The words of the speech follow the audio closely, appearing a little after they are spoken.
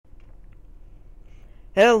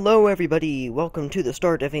Hello everybody, welcome to the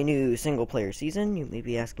start of a new single-player season. You may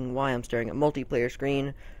be asking why I'm staring at multiplayer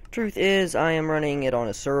screen. Truth is, I am running it on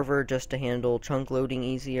a server just to handle chunk loading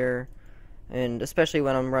easier, and especially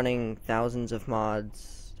when I'm running thousands of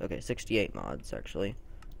mods. Okay, 68 mods actually.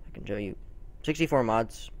 I can show you. 64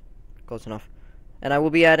 mods, close enough. And I will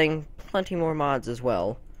be adding plenty more mods as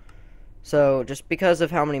well. So, just because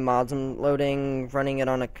of how many mods I'm loading, running it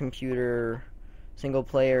on a computer single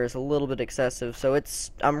player is a little bit excessive. So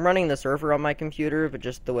I'm running the server on my computer, but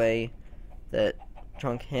just the way that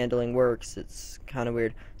chunk handling works, it's kind of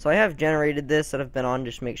weird. So I have generated this that I've been on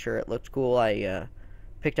just to make sure it looks cool. I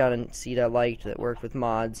picked out a seed I liked that worked with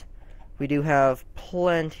mods. We do have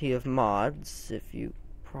plenty of mods, if you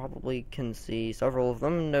probably can see several of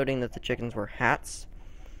them, noting that the chickens were hats.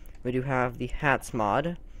 We do have the hats mod.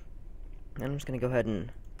 And I'm just going to go ahead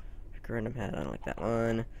and pick a random hat. I don't like that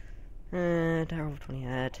one. Tower of 20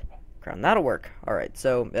 hat. Crown. That'll work. Alright,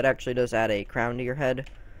 so it actually does add a crown to your head.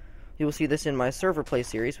 You will see this in my server play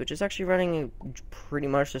series, which is actually running pretty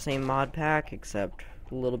much the same mod pack, except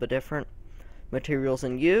a little bit different. Materials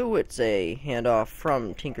and you, it's a handoff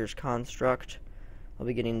from Tinker's Construct. I'll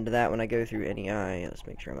be getting into that when I go through NEI. Let's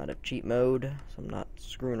make sure I'm out of cheat mode, so I'm not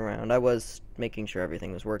screwing around. I was making sure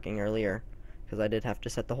everything was working earlier, because I did have to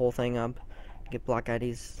set the whole thing up to get block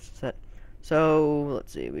IDs set. So,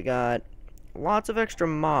 let's see, we got lots of extra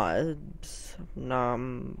mods.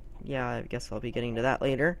 Yeah, I guess I'll be getting to that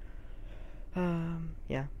later.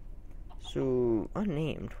 Yeah. So,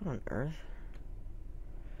 unnamed, what on earth?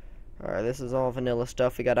 Alright, this is all vanilla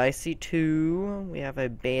stuff. We got IC2, we have a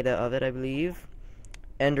beta of it, I believe.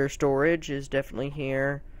 Ender Storage is definitely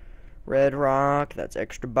here. Red Rock, that's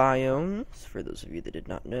extra biomes, for those of you that did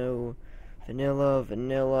not know. Vanilla.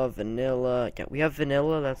 Yeah, we have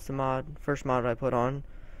vanilla. That's the first mod I put on.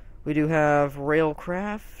 We do have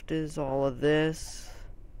Railcraft. Is all of this.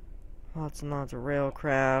 Lots and lots of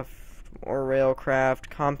Railcraft. More Railcraft.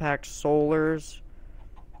 Compact Solars.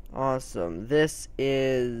 Awesome. This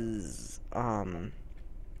is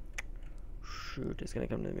shoot, it's gonna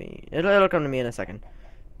come to me. It'll come to me in a second.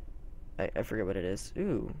 I forget what it is.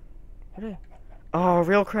 Ooh. Oh,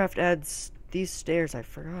 Railcraft adds these stairs. I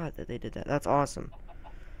forgot that they did that. That's awesome.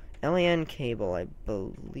 LAN cable, I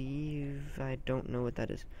believe. I don't know what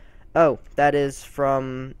that is. Oh, that is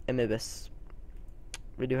from Amibus.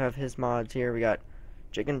 We do have his mods here. We got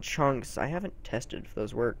chicken chunks. I haven't tested if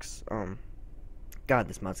those works. God,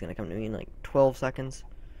 this mod's gonna come to me in like 12 seconds.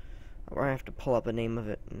 Or I have to pull up a name of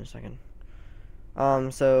it in a second.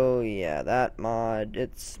 So yeah, that mod,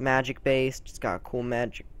 it's magic based. It's got cool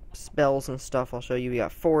magic spells and stuff. I'll show you. We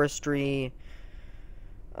got forestry,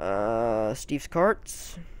 Steve's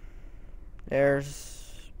carts.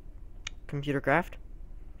 There's computer craft,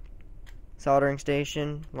 soldering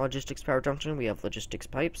station, logistics power junction. We have logistics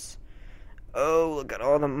pipes. Oh, look at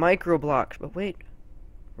all the micro blocks. But wait,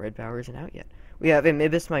 red power isn't out yet. We have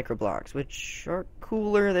Amibus micro blocks, which are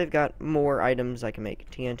cooler. They've got more items. I can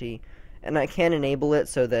make TNT, and I can enable it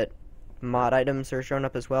so that mod items are shown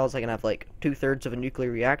up as well, so I can have like 2/3 of a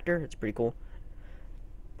nuclear reactor. It's pretty cool.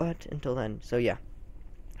 But until then, so yeah,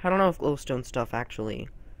 I don't know if glowstone stuff actually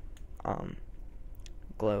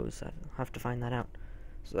glows. I'll have to find that out.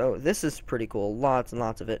 So this is pretty cool. Lots and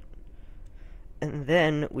lots of it. And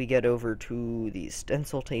then we get over to the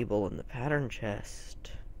stencil table and the pattern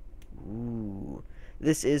chest. Ooh,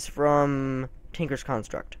 this is from Tinker's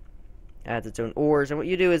Construct. Adds its own ores, and what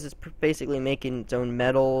you do is it's basically making its own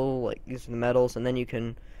metal, like using the metals, and then you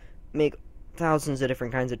can make thousands of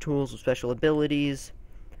different kinds of tools with special abilities.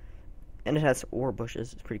 And it has ore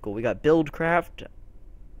bushes. It's pretty cool. We got Buildcraft.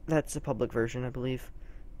 That's a public version, I believe.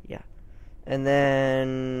 Yeah. And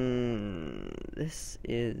then this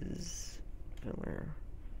is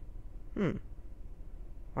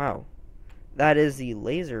wow. That is the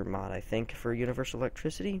laser mod, I think, for universal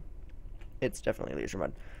electricity. It's definitely a laser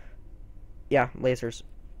mod. Yeah, lasers.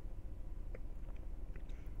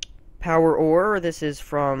 Power ore, this is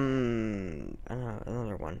from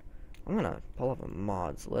another one. I'm gonna pull up a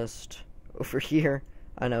mods list over here.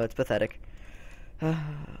 I know, it's pathetic.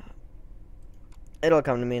 It'll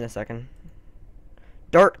come to me in a second.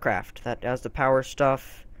 Dartcraft, that has the power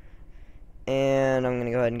stuff. And I'm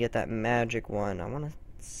gonna go ahead and get that magic one. I wanna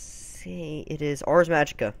say it is Ars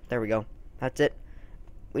Magica. There we go. That's it.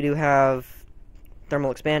 We do have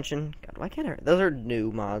thermal expansion. God, why can't I? Those are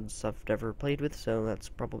new mods I've never played with, so that's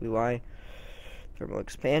probably why. Thermal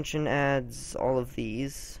expansion adds all of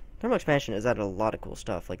these. Thermal expansion has added a lot of cool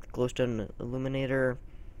stuff, like the glowstone illuminator,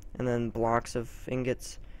 and then blocks of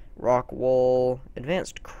ingots, rock wool,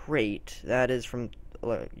 advanced crate. That is from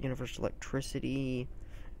universal electricity.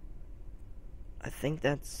 I think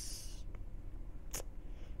that's...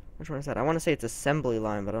 Which one is that? I want to say it's assembly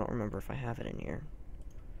line, but I don't remember if I have it in here.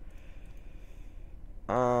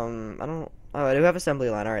 I don't... Oh, I do have assembly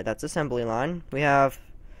line. Alright, that's assembly line. We have...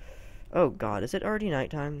 Oh, God. Is it already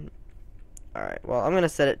nighttime? Alright, well, I'm going to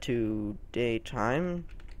set it to daytime.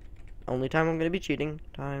 Only time I'm going to be cheating.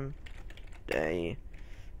 Time, day.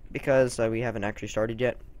 Because we haven't actually started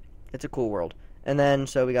yet. It's a cool world. And then,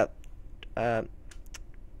 so we got... God,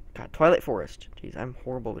 Twilight Forest. Jeez, I'm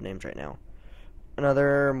horrible with names right now.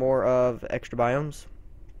 Another more of extra biomes.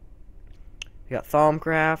 We got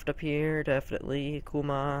Thaumcraft up here, definitely. Cool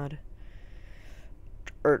mod.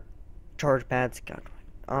 Charge pads. God.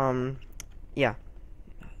 Yeah.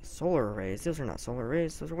 Solar arrays. Those are not solar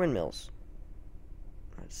arrays. Those are windmills.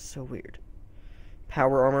 That's so weird.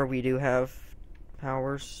 Power armor. We do have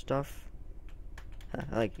power stuff. I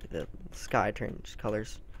like the sky change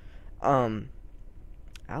colors.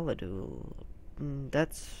 Aladul.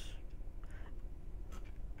 That's...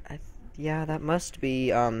 yeah, that must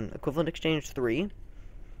be, equivalent exchange 3. It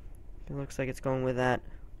looks like it's going with that.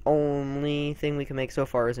 Only thing we can make so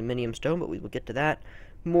far is a minium stone, but we will get to that.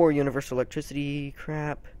 More universal electricity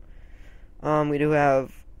crap. We do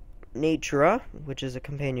have Natura, which is a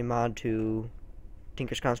companion mod to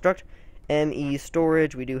Tinker's Construct. ME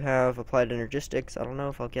storage, we do have applied energistics. I don't know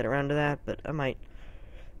if I'll get around to that, but I might.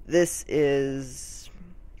 This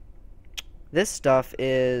stuff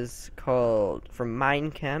is called from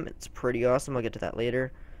Minechem. It's pretty awesome. I'll get to that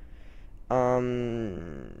later.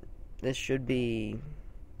 This should be...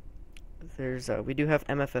 we do have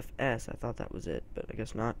MFFS. I thought that was it, but I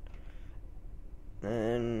guess not.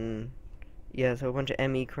 And yeah, so a bunch of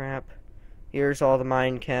ME crap. Here's all the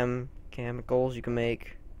Minechem chemicals you can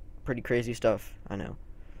make. Pretty crazy stuff, I know.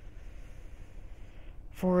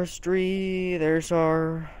 Forestry, there's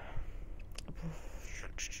our...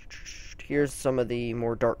 Here's some of the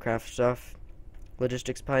more Darkcraft stuff.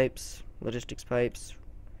 Logistics pipes,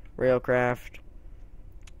 Railcraft.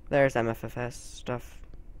 There's MFFS stuff.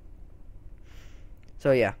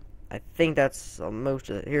 So yeah, I think that's most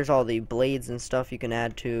of it. Here's all the blades and stuff you can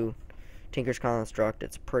add to Tinker's Construct.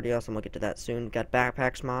 It's pretty awesome. We'll get to that soon. Got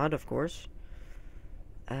Backpacks mod, of course.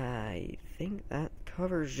 I think that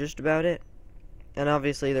covers just about it. And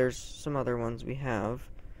obviously there's some other ones we have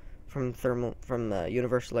from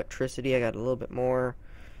Universal Electricity. I got a little bit more.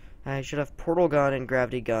 I should have Portal Gun and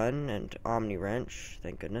Gravity Gun and Omni Wrench,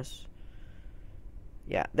 thank goodness.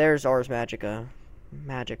 Yeah, there's Ars Magica.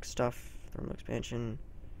 Magic stuff, thermal expansion.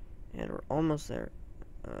 And we're almost there.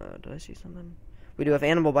 Did I see something? We do have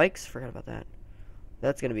animal bikes, forgot about that.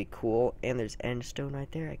 That's going to be cool. And there's Endstone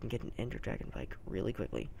right there. I can get an Ender Dragon bike really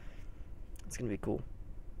quickly. That's going to be cool.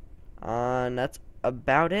 And that's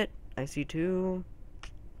about it. I see 2.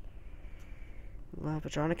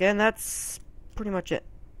 Lavatronic. And that's pretty much it.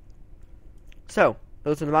 So,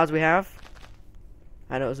 those are the mods we have.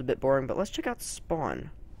 I know it was a bit boring, but let's check out Spawn.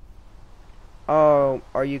 Oh,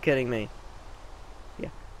 are you kidding me? Yeah.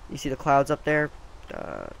 You see the clouds up there?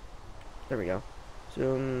 There we go.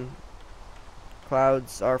 Zoom.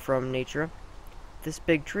 Clouds are from nature. This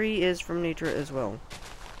big tree is from nature as well.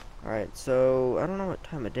 Alright, so I don't know what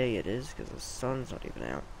time of day it is because the sun's not even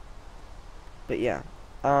out. But yeah.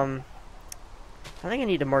 I think I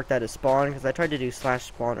need to mark that as spawn because I tried to do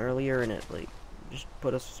 /spawn earlier and it like just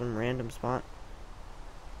put us some random spot.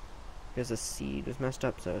 Because the seed was messed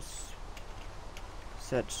up, so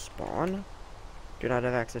set spawn. Do not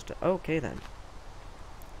have access to... Okay then.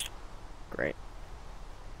 Great.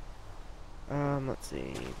 Let's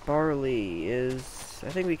see. Barley is... I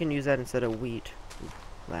think we can use that instead of wheat.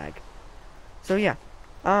 Lag. So yeah.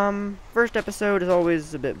 First episode is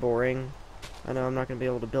always a bit boring. I know I'm not going to be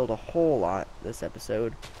able to build a whole lot this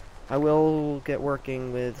episode. I will get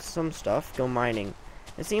working with some stuff, go mining.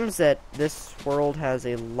 It seems that this world has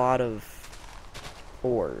a lot of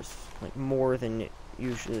ores. Like, more than it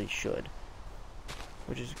usually should.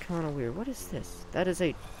 Which is kind of weird. What is this? That is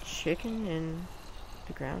a chicken in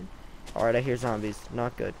the ground? Alright, I hear zombies.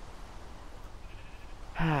 Not good.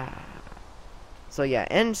 So yeah,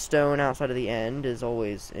 Endstone outside of the end is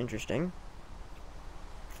always interesting.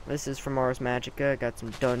 This is from Ars Magica. Got some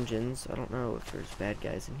dungeons. I don't know if there's bad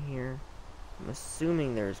guys in here. I'm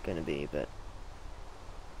assuming there's gonna be, but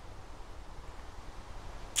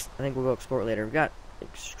I think we'll go explore it later. We got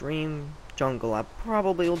Extreme Jungle. I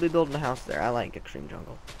probably will be building a house there. I like Extreme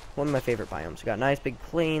Jungle. One of my favorite biomes. We got nice big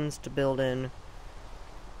plains to build in.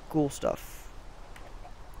 Cool stuff.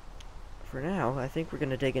 For now, I think we're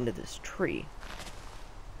gonna dig into this tree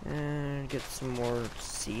and get some more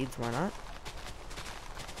seeds. Why not?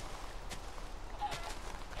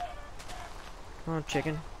 Come on,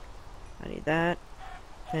 chicken. I need that.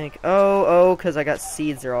 Oh, because I got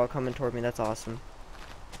seeds. They're all coming toward me. That's awesome.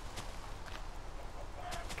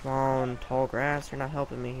 Come on, tall grass. You're not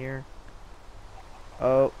helping me here.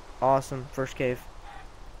 Oh, awesome. First cave.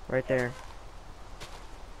 Right there.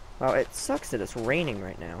 Wow, it sucks that it's raining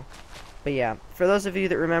right now. But yeah, for those of you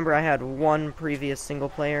that remember, I had one previous single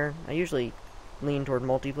player. I usually lean toward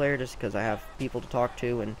multiplayer just because I have people to talk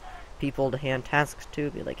to and people to hand tasks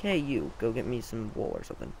to. Be like, hey, you, go get me some wool or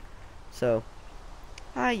something. So,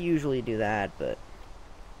 I usually do that, but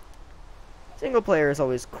single player is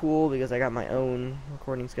always cool because I got my own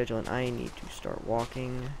recording schedule and I need to start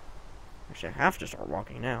walking. Actually, I have to start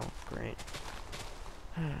walking now. Great.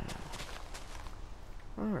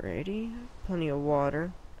 Alrighty, plenty of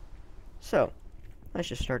water. So, let's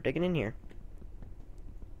just start digging in here.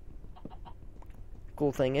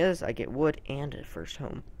 Cool thing is, I get wood and a first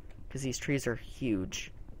home, because these trees are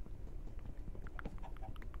huge.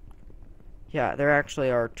 Yeah, there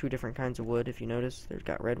actually are two different kinds of wood, if you notice. There's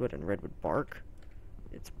got redwood and redwood bark.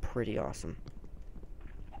 It's pretty awesome.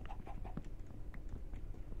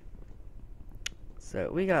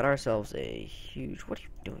 So, we got ourselves a huge... What are you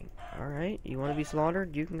doing? Alright, you want to be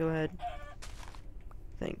slaughtered? You can go ahead.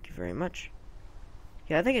 Thank you very much.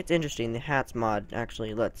 Yeah, I think it's interesting. The hats mod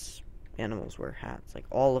actually lets animals wear hats. Like,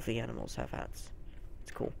 all of the animals have hats.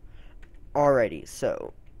 It's cool. Alrighty,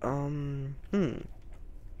 so,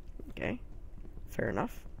 okay. Fair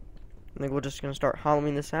enough. I think we're just gonna start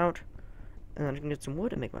hollowing this out, and then I can get some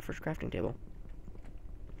wood and make my first crafting table.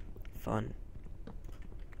 Fun.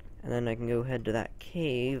 And then I can go head to that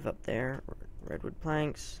cave up there. Redwood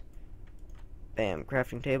planks. Bam,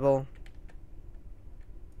 crafting table.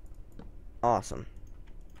 Awesome.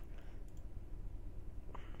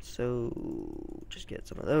 So, just get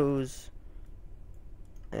some of those.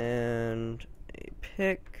 And a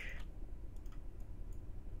pick.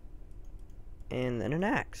 And then an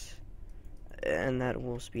axe. And that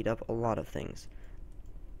will speed up a lot of things.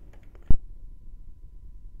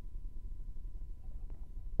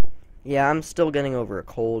 Yeah, I'm still getting over a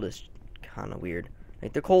cold. It's kind of weird.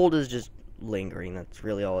 Like, the cold is just lingering. That's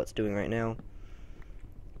really all it's doing right now.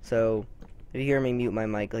 So, if you hear me mute my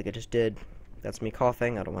mic like I just did, that's me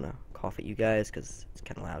coughing. I don't want to cough at you guys because it's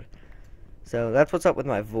kind of loud. So, that's what's up with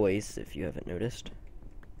my voice, if you haven't noticed.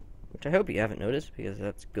 Which I hope you haven't noticed, because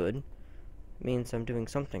that's good. It means I'm doing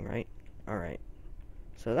something right. Alright.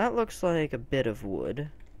 So, that looks like a bit of wood.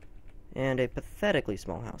 And a pathetically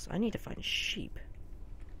small house. I need to find sheep.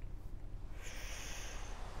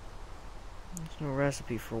 There's no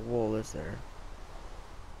recipe for wool, is there?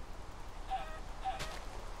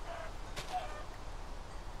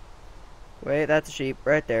 Wait, that's a sheep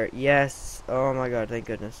right there. Yes. Oh my god, thank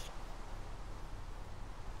goodness.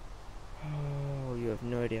 Oh, you have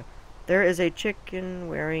no idea. There is a chicken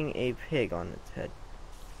wearing a pig on its head.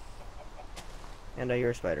 And I hear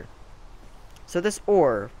a spider. So this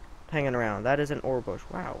ore hanging around, that is an ore bush.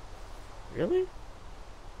 Wow. Really?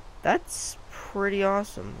 That's pretty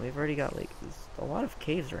awesome. We've already got, like, a lot of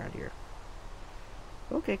caves around here.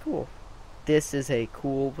 Okay, cool. This is a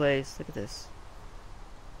cool place. Look at this.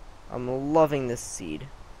 I'm loving this seed.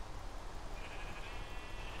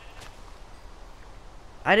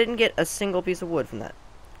 I didn't get a single piece of wood from that.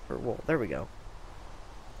 Or wool. There we go.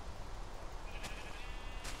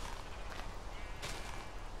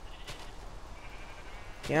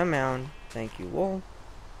 Yeah, man. Thank you, wool.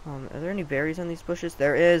 Are there any berries on these bushes?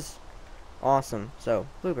 There is. Awesome. So,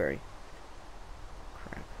 blueberry.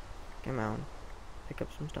 Crap. Come on. Pick up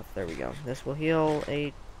some stuff. There we go. This will heal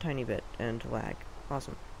a tiny bit and lag.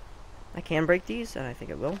 Awesome. I can break these, and I think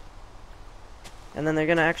it will. And then they're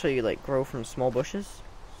gonna actually, like, grow from small bushes.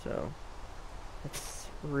 So, that's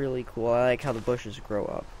really cool. I like how the bushes grow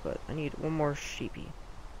up. But I need one more sheepy.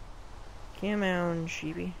 Come on,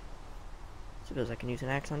 sheepy. Suppose I can use an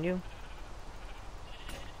axe on you.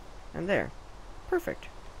 And there. Perfect.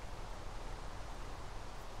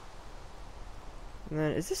 And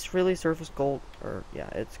then, is this really surface gold? Or, yeah,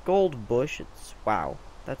 it's gold bush. It's, wow.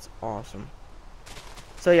 That's awesome.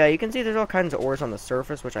 So, yeah, you can see there's all kinds of ores on the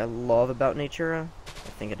surface, which I love about Natura. I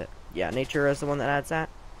think yeah, Natura is the one that adds that.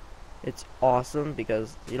 It's awesome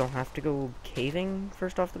because you don't have to go caving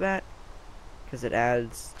first off the bat. Because it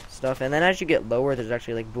adds stuff. And then as you get lower, there's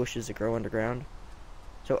actually, like, bushes that grow underground.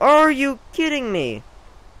 So, are you kidding me?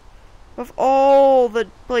 Of all the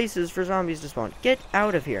places for zombies to spawn, get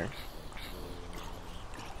out of here.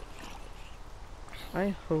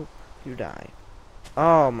 I hope you die.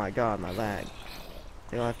 Oh my god, my lag.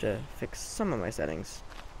 I'll have to fix some of my settings.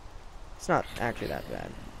 It's not actually that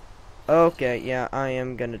bad. Okay, yeah, I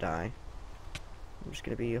am gonna die. I'm just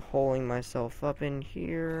gonna be holing myself up in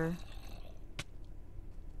here.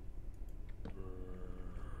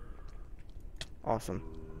 Awesome.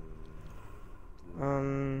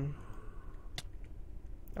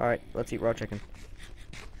 Alright, let's eat raw chicken.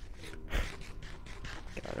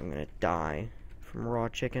 God, I'm gonna die from raw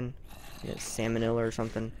chicken. Get salmonella or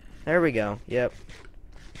something. There we go. Yep.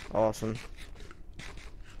 Awesome.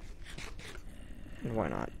 And why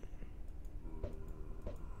not?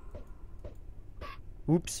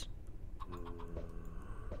 Oops.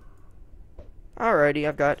 Alrighty,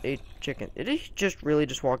 I've got a chicken. Did he just really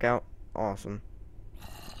just walk out? Awesome.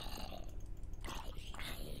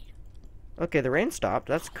 Okay, the rain stopped.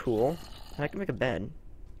 That's cool. And I can make a bed.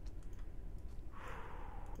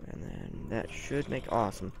 And then that should make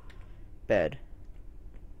awesome. Bed.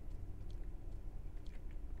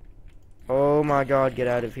 Oh my god, get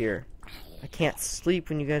out of here. I can't sleep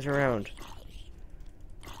when you guys are around.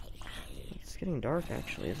 It's getting dark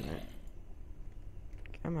actually, isn't it?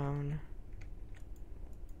 Come on.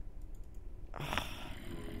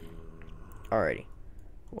 Alrighty.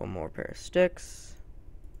 One more pair of sticks.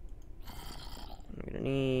 I'm gonna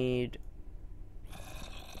need...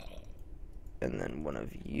 and then one of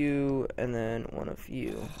you, and then one of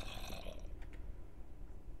you.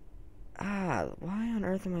 Ah, why on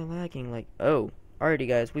earth am I lagging? Like, oh. Alrighty,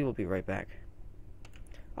 guys, we will be right back.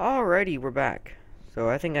 Alrighty, we're back. So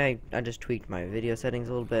I think I just tweaked my video settings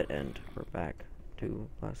a little bit, and we're back to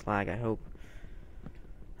less lag, I hope.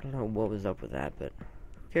 I don't know what was up with that, but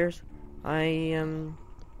who cares?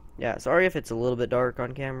 Yeah, sorry if it's a little bit dark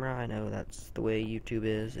on camera. I know that's the way YouTube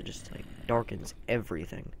is. It just, like, darkens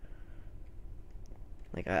everything.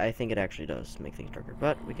 Like, I think it actually does make things darker,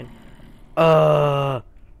 but we can... are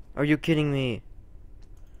you kidding me?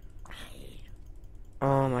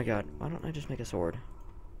 Oh my god, why don't I just make a sword?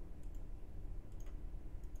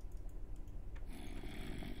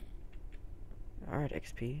 Alright,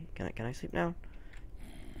 XP. Can I sleep now?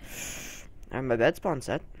 I have my bed spawn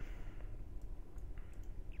set.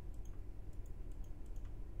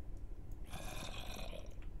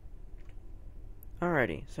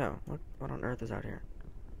 Alrighty, so, what on earth is out here?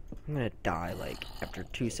 I'm gonna die, like, after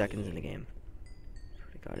 2 seconds in the game.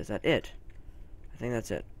 God, is that it? I think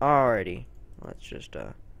that's it. Alrighty. Let's just,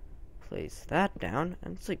 place that down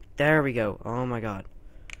and sleep. There we go. Oh my god.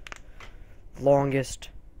 Longest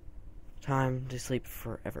time to sleep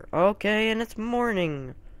forever. Okay, and it's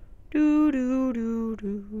morning. Do do do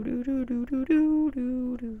do do do do do do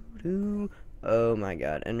do do do. Oh my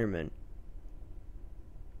god, Enderman.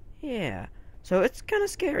 Yeah. So it's kind of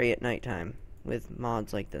scary at nighttime with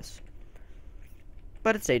mods like this.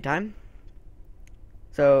 But it's daytime.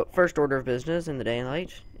 So, first order of business in the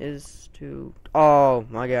daylight is to... Oh,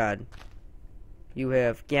 my god. You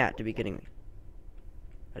have got to be kidding me.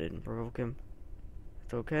 I didn't provoke him.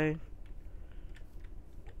 It's okay.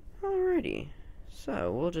 Alrighty.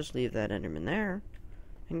 So, we'll just leave that Enderman there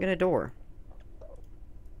and get a door.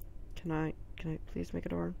 Can I please make a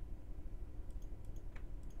door?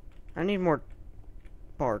 I need more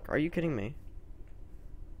bark. Are you kidding me?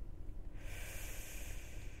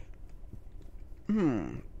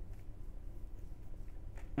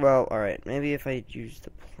 Well, alright. Maybe if I use the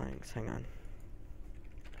planks. Hang on.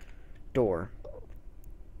 Door.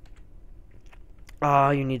 Oh,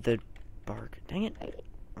 you need the bark. Dang it.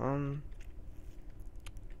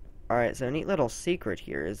 Alright, so a neat little secret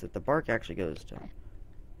here is that the bark actually goes to...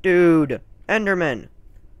 Dude! Enderman!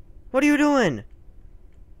 What are you doing?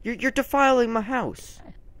 You're defiling my house.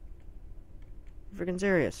 Freaking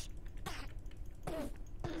serious.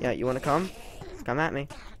 Yeah, you wanna come? Come at me.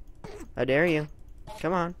 I dare you.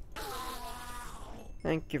 Come on.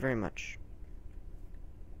 Thank you very much.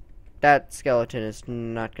 That skeleton is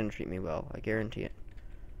not gonna treat me well, I guarantee it.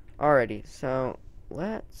 Alrighty, so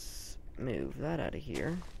let's move that out of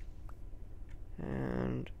here.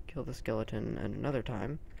 And kill the skeleton at another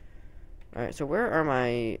time. Alright, so where are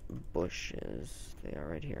my bushes? They are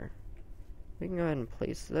right here. We can go ahead and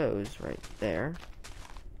place those right there.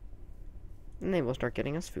 And they will start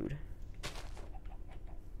getting us food.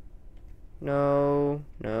 No,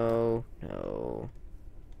 no, no.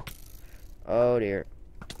 Oh dear.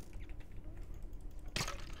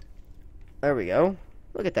 There we go.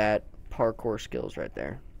 Look at that. Parkour skills right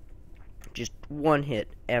there. Just one hit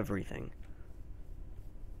everything.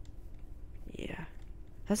 Yeah.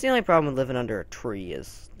 That's the only problem with living under a tree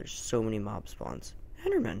is there's so many mob spawns.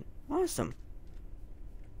 Enderman. Awesome.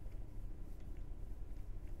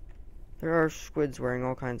 There are squids wearing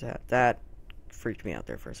all kinds of hats. That freaked me out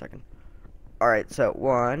there for a second. Alright, so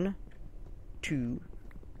 1, 2,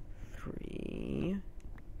 3,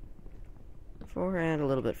 4, and a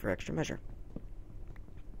little bit for extra measure.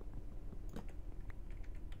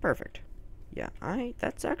 Perfect. Yeah,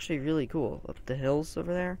 that's actually really cool. Up the hills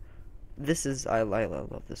over there. this is, I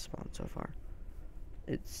love this spawn so far.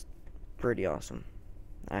 It's pretty awesome.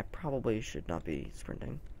 I probably should not be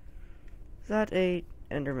sprinting. Is that a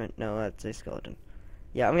Enderman? No, that's a skeleton.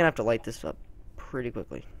 Yeah, I'm gonna have to light this up pretty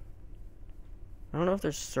quickly. I don't know if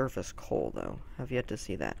there's surface coal, though. Have yet to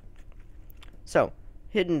see that. So,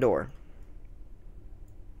 hidden door.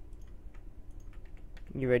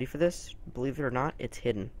 You ready for this? Believe it or not, it's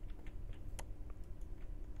hidden.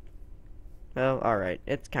 Well, alright,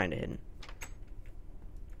 it's kinda hidden.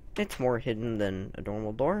 It's more hidden than a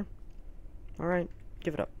normal door. Alright,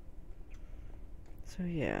 give it up. So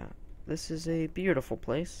yeah, this is a beautiful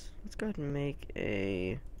place. Let's go ahead and make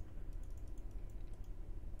a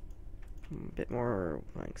bit more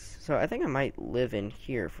planks. So I think I might live in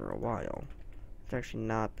here for a while. It's actually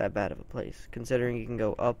not that bad of a place, considering you can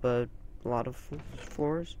go up a lot of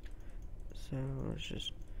floors. So let's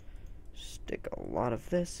just stick a lot of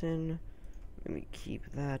this in. Let me keep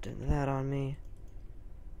that and that on me.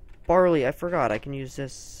 Barley, I forgot, I can use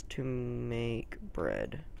this to make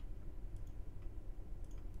bread.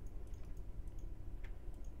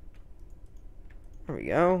 There we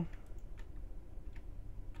go.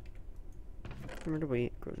 Remember to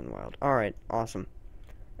wheat grows in the wild. Alright, awesome.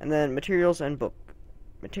 And then materials and book.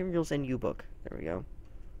 Materials and U-book. There we go.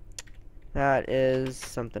 That is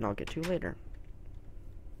something I'll get to later.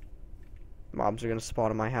 Mobs are gonna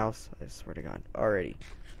spawn in my house, I swear to God. Alrighty.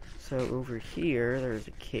 So over here, there's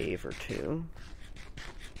a cave or two.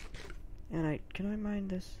 And can I mine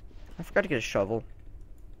this? I forgot to get a shovel.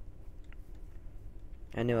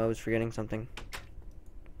 I knew I was forgetting something.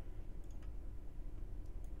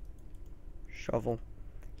 Shovel.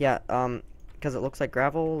 Yeah, because it looks like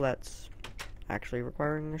gravel, that's actually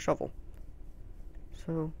requiring a shovel.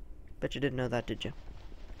 So, bet you didn't know that, did you?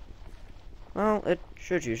 Well, it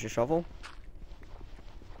should use a shovel.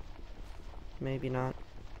 Maybe not.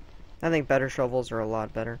 I think better shovels are a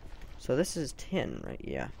lot better. So this is tin, right?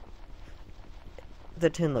 Yeah. The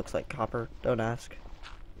tin looks like copper. Don't ask.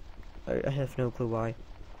 I have no clue why.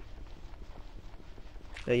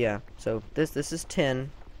 But yeah, so this is tin.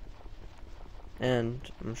 And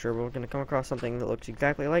I'm sure we're going to come across something that looks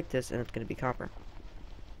exactly like this, and it's going to be copper.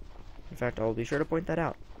 In fact, I'll be sure to point that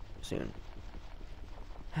out soon.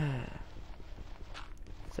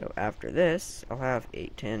 So after this, I'll have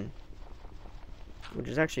 8 tin. Which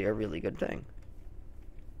is actually a really good thing.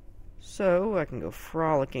 So, I can go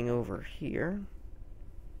frolicking over here.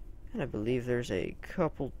 And I believe there's a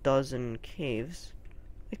couple dozen caves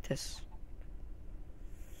like this.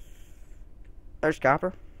 There's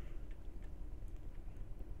copper.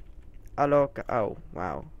 Oh,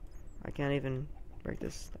 wow. I can't even break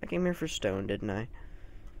this. I came here for stone, didn't I?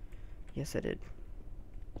 Yes, I did.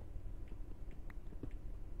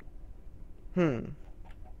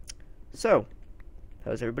 So,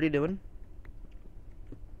 how's everybody doing?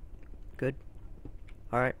 Good.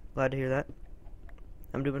 Alright, glad to hear that.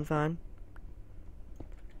 I'm doing fine.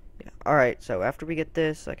 Yeah, alright, so after we get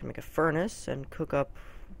this, I can make a furnace and cook up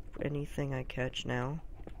anything I catch now.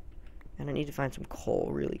 And I need to find some coal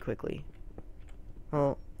really quickly.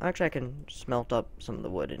 Well, actually I can smelt up some of the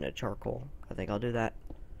wood into charcoal. I think I'll do that.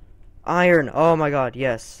 Iron! Oh my god,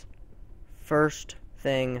 yes. First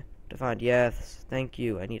thing to find. Yes, thank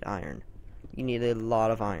you. I need iron. You need a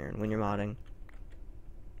lot of iron when you're modding.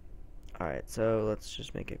 Alright, so let's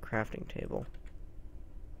just make a crafting table.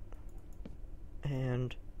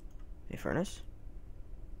 And a furnace.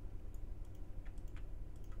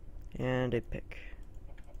 And a pick.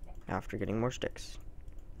 After getting more sticks.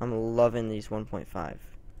 I'm loving these 1.5.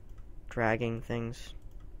 Dragging things.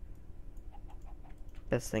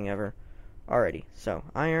 Best thing ever. Alrighty, so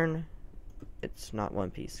iron. It's not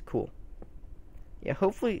one piece. Cool. Yeah,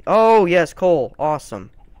 hopefully. Oh yes, coal.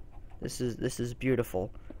 Awesome. This is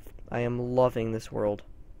beautiful. I am loving this world.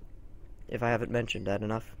 If I haven't mentioned that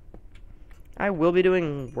enough. I will be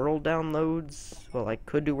doing world downloads. Well, I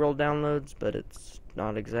could do world downloads, but it's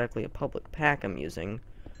not exactly a public pack I'm using,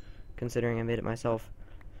 considering I made it myself.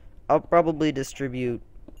 I'll probably distribute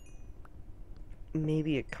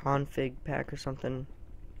maybe a config pack or something.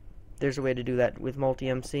 There's a way to do that with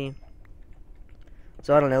multi-MC.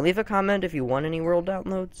 So I don't know, leave a comment if you want any world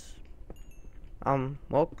downloads.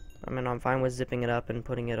 Well, I mean, I'm fine with zipping it up and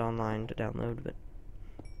putting it online to download, but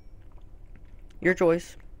your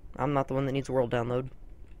choice. I'm not the one that needs a world download.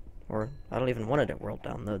 Or, I don't even want a world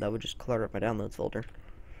download. That would just clutter up my downloads folder.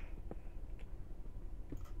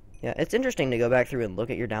 Yeah, it's interesting to go back through and look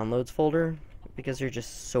at your downloads folder, because there's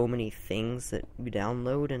just so many things that you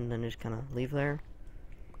download and then just kind of leave there.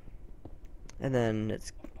 And then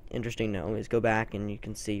it's interesting to always go back and you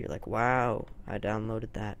can see, you're like, wow, I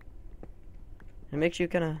downloaded that. It makes you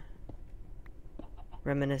kind of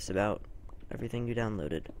reminisce about everything you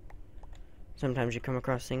downloaded. Sometimes you come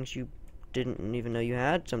across things you didn't even know you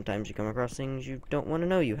had. Sometimes you come across things you don't want to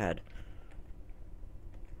know you had.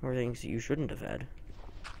 Or things that you shouldn't have had.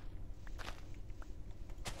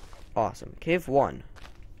 Awesome. Cave 1.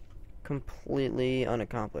 Completely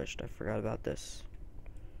unaccomplished. I forgot about this.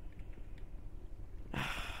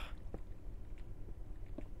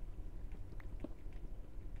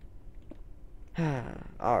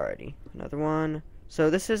 Alrighty. Another one. So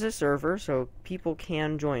this is a server, so people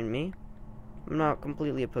can join me. I'm not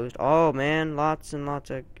completely opposed. Oh, man. Lots and lots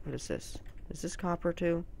of... What is this? Is this copper,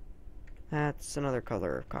 too? That's another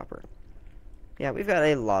color of copper. Yeah, we've got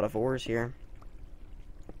a lot of ores here.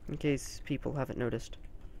 In case people haven't noticed.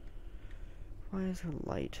 Why is there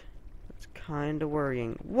light? That's kind of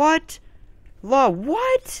worrying. What?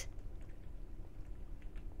 What?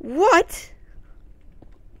 What?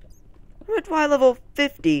 I'm at Y level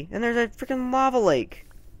 50, and there's a freaking lava lake.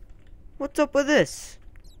 What's up with this?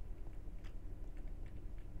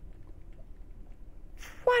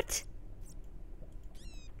 What?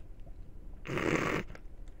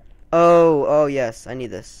 Oh, yes, I need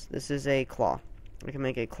this. This is a claw. I can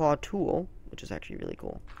make a claw tool, which is actually really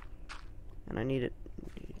cool. And I need it,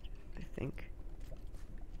 I think.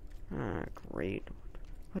 Ah, great.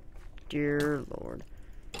 What? Dear Lord.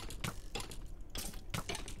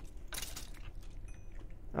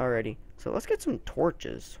 Alrighty, so let's get some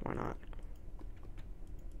torches. Why not?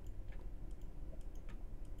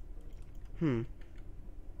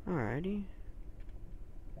 Alrighty.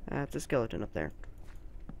 That's a skeleton up there.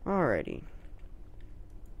 Alrighty.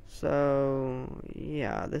 So,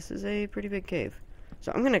 yeah, this is a pretty big cave.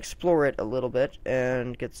 So I'm going to explore it a little bit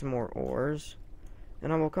and get some more ores.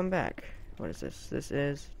 And I will come back. What is this? This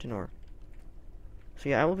is Tenor. So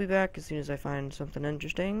yeah, I will be back as soon as I find something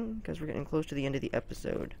interesting, because we're getting close to the end of the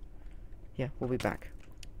episode. Yeah, we'll be back.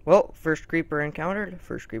 Well, first creeper encountered,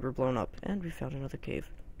 first creeper blown up, and we found another cave.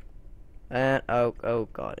 And, oh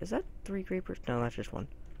god, is that 3 creepers? No, that's just 1.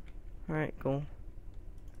 Alright, cool.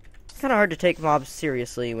 It's kind of hard to take mobs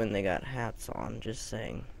seriously when they got hats on, just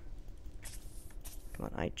saying. Come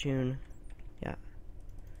on, iTunes. Yeah.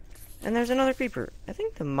 And there's another creeper. I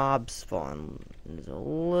think the mob spawn is a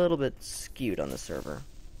little bit skewed on the server.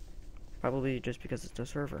 Probably just because it's a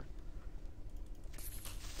server.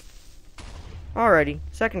 Alrighty,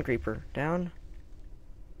 second creeper. Down.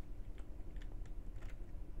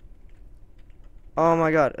 Oh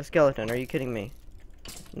my god, a skeleton. Are you kidding me?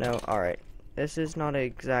 No, alright. This is not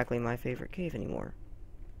exactly my favorite cave anymore.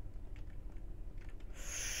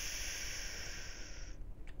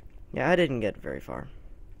 Yeah, I didn't get very far.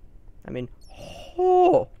 I mean,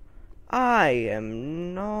 oh! I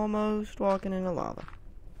am almost walking into lava.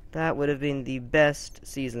 That would have been the best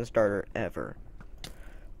season starter ever.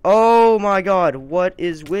 Oh my god, what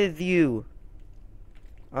is with you?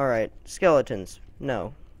 Alright, skeletons.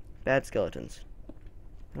 No. Bad skeletons.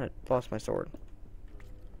 I lost my sword.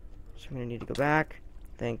 So I'm gonna need to go back.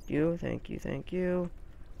 Thank you, thank you, thank you.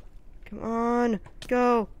 Come on!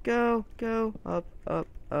 Go, go, go! Up, up,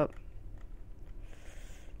 up.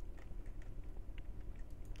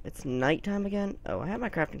 It's nighttime again? Oh, I have my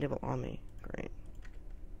crafting table on me. Great.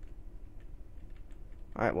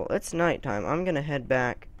 Alright, well, it's nighttime. I'm gonna head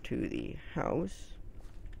back to the house.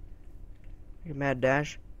 Make a mad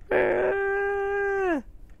dash.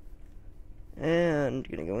 And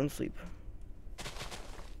gonna go and sleep.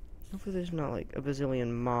 Hopefully there's not like a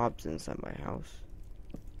bazillion mobs inside my house.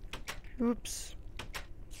 Oops.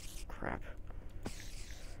 Crap.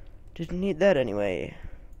 Didn't need that anyway.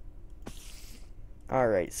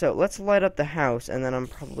 Alright, so let's light up the house, and then I'm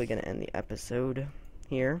probably going to end the episode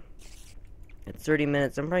here. It's 30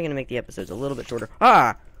 minutes. I'm probably going to make the episodes a little bit shorter.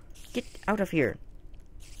 Ah! Get out of here.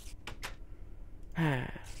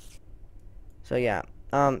 So, yeah.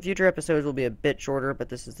 Future episodes will be a bit shorter, but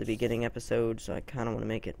this is the beginning episode, so I kind of want to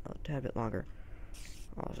make it a tad bit longer.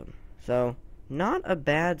 Awesome. So, not a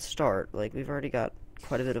bad start. Like, we've already got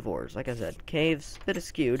quite a bit of ores. Like I said, caves, a bit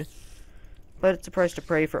skewed, but it's a price to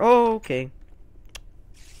pay for. Oh, okay.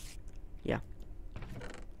 Yeah.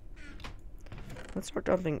 Let's start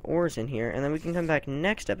dumping ores in here, and then we can come back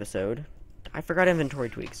next episode. I forgot inventory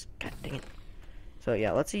tweaks. God dang it. So,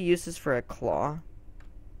 yeah, let's see uses for a claw.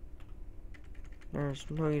 There's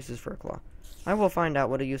no uses for a claw. I will find out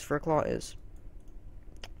what a use for a claw is.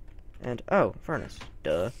 And, oh, furnace.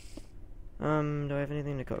 Duh. Do I have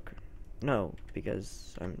anything to cook? No,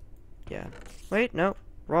 because yeah. Wait, no.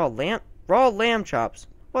 Raw lamb chops.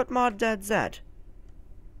 What mod adds that?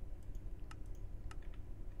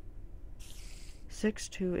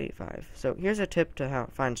 6285. So, here's a tip to how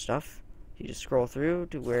find stuff. you just scroll through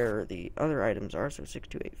to where the other items are, so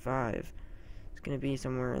 6285, it's going to be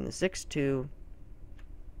somewhere in the 6285s.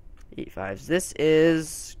 This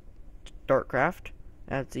is Darkcraft.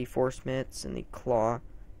 That's the Force Mitts and the Claw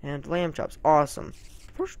and Lamb Chops. Awesome.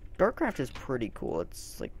 Darkcraft is pretty cool.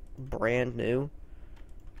 It's like brand new,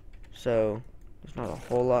 so there's not a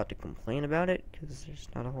whole lot to complain about it, because there's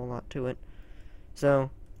not a whole lot to it. So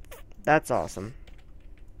that's awesome.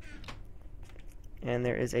 And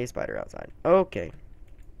there is a spider outside. Okay.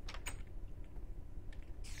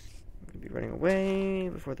 I'm gonna be running away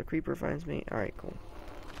before the creeper finds me. Alright, cool.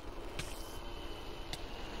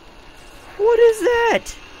 What is that?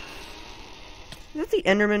 Is that the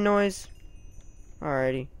Enderman noise?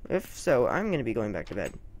 Alrighty. If so, I'm gonna be going back to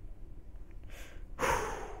bed.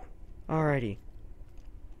 Alrighty.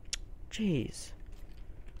 Jeez.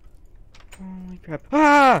 Holy crap.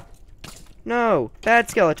 Ah! No! Bad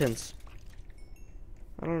skeletons!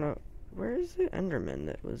 I don't know. Where is the Enderman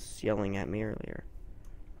that was yelling at me earlier?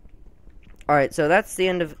 Alright, so that's the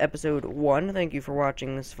end of episode 1. Thank you for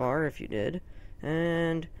watching this far, if you did.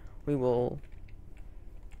 And we will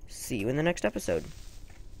see you in the next episode.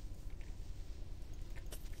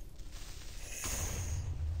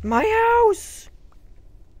 My house!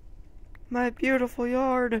 My beautiful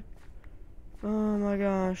yard! Oh my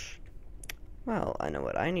gosh. Well, I know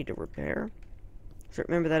what I need to repair. So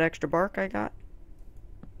remember that extra bark I got?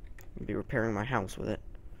 I'll be repairing my house with it.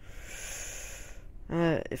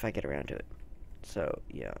 If I get around to it. So,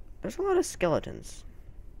 yeah. There's a lot of skeletons.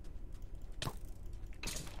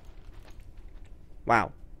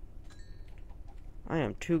 Wow. I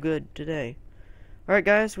am too good today. Alright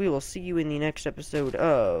guys, we will see you in the next episode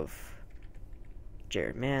of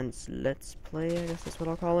Jereman's Let's Play, I guess that's what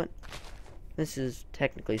I'll call it. This is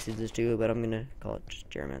technically Season 2, but I'm gonna call it just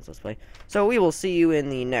Jereman's Let's Play. So we will see you in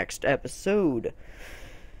the next episode.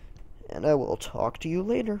 And I will talk to you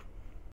later.